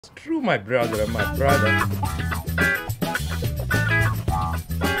It's true, my brother and my brother.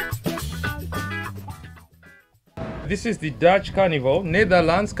 This is the Dutch Carnival,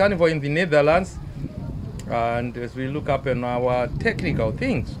 Netherlands, Carnival in the Netherlands. And as we look up on our technical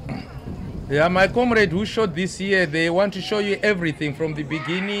things. Yeah, my comrade who shot this year, they want to show you everything from the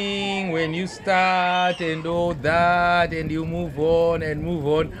beginning, when you start and all that, and you move on and move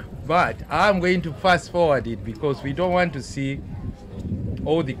on. But I'm going to fast forward it because we don't want to see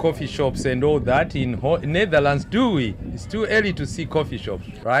all the coffee shops and all that in Netherlands, do we? It's too early to see coffee shops,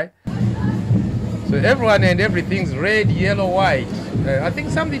 right? So everyone and everything's red, yellow, white. I think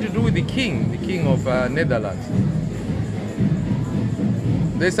something to do with the king of Netherlands.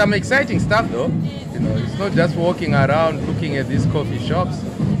 There's some exciting stuff though. You know, it's not just walking around looking at these coffee shops.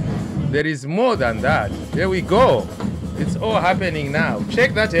 There is more than that. Here we go. It's all happening now.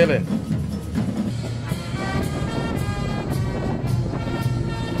 Check that, Helen.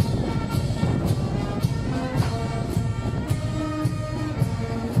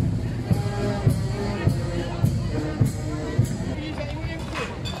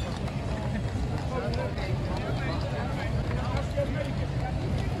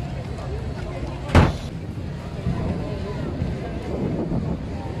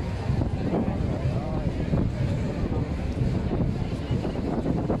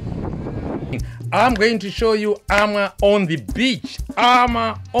 I'm going to show you armor on the beach.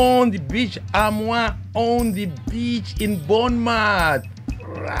 Armor on the beach. Armor on the beach in Bournemouth.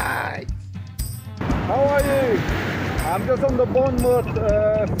 Right. How are you? I'm just on the Bournemouth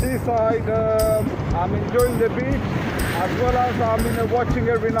seaside. I'm enjoying the beach as well as I'm watching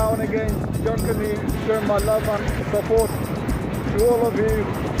every now and again Junkanew, showing my love and support to all of you.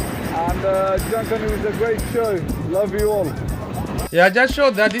 And Junkanew is a great show. Love you all. Yeah, I just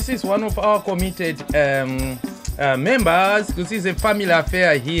showed that this is one of our committed members. This is a family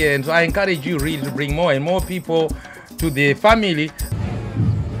affair here, and so I encourage you really to bring more and more people to the family.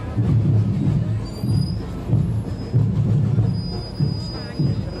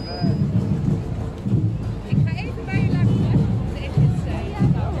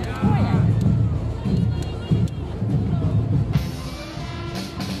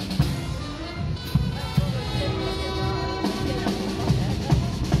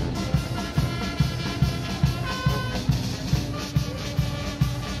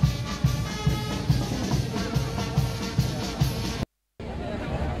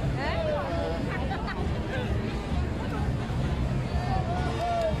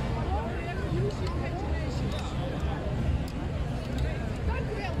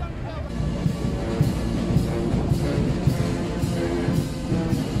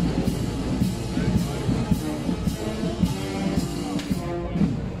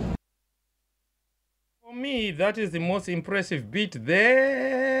 That is the most impressive bit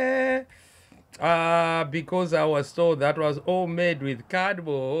there, because I was told that was all made with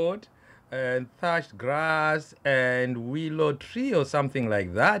cardboard and thatched grass and willow tree or something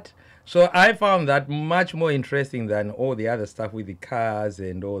like that. So I found that much more interesting than all the other stuff with the cars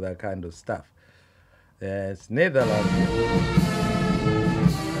and all that kind of stuff. Yes, Netherlands.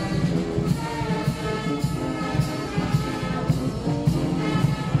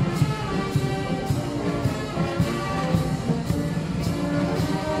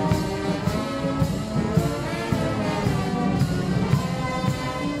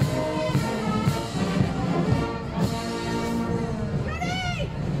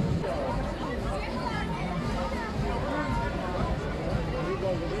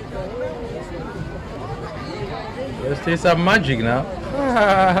 Let's see some magic now.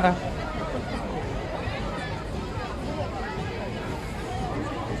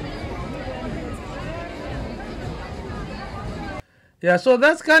 Yeah, so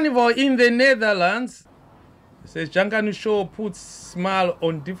that's Carnival in the Netherlands. It says Junkanew show puts smile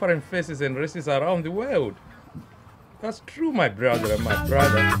on different faces and races around the world. That's true, my brother and my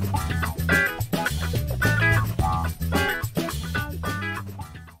brother.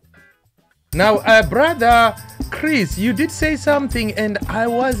 Now, brother Chris, you did say something and I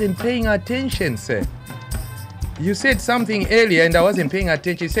wasn't paying attention, sir. You said something earlier and I wasn't paying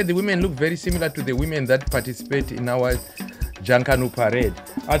attention. You said the women look very similar to the women that participate in our Junkanew parade.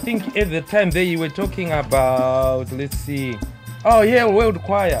 I think at the time there you were talking about, let's see. Oh yeah, World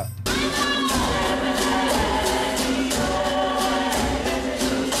Choir.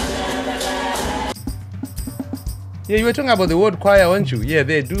 Yeah, you were talking about the World Choir, weren't you? Yeah,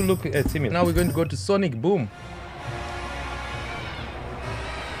 they do look similar. Now we're going to go to Sonic Boom.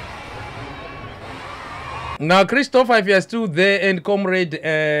 Now, Christopher, if you are still there, and Comrade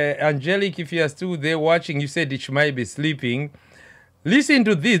Angelic, if you are still there watching, you said that you might be sleeping. Listen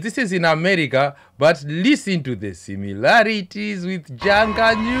to this. This is in America, but listen to the similarities with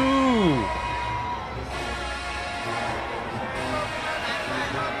Junkanew.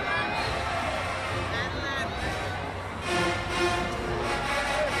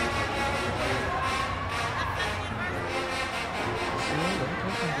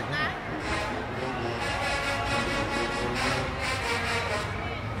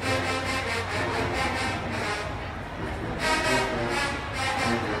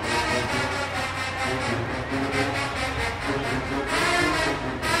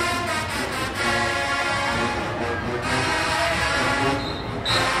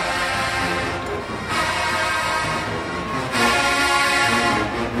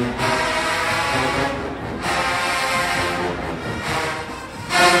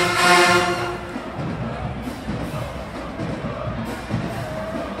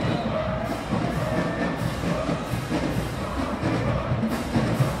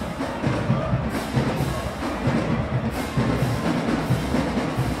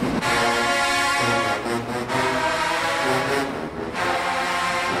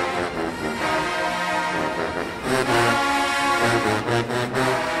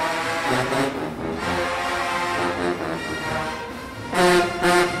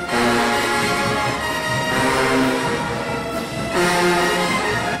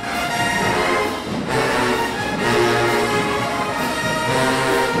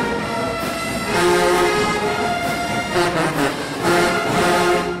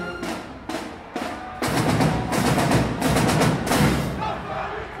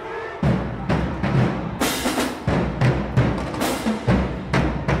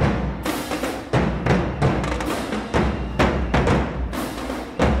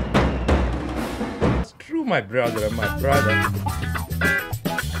 My brother and my brother.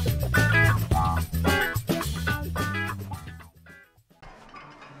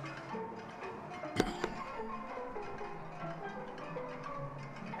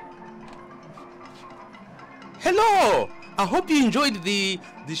 Hello! I hope you enjoyed the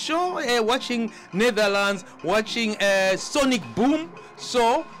show, watching Netherlands, watching Sonic Boom.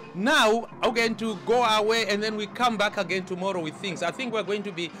 So now I'm going to go away and then we come back again tomorrow with things. I think we're going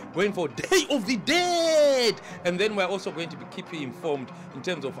to be going for Day of the Dead. And then we're also going to be keeping informed in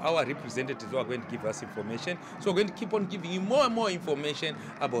terms of our representatives who are going to give us information. So we're going to keep on giving you more and more information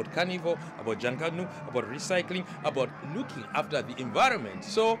about Carnival, about Junkanew, about recycling, about looking after the environment.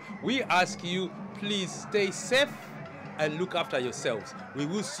 So we ask you, please stay safe and look after yourselves. We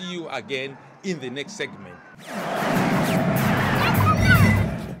will see you again in the next segment.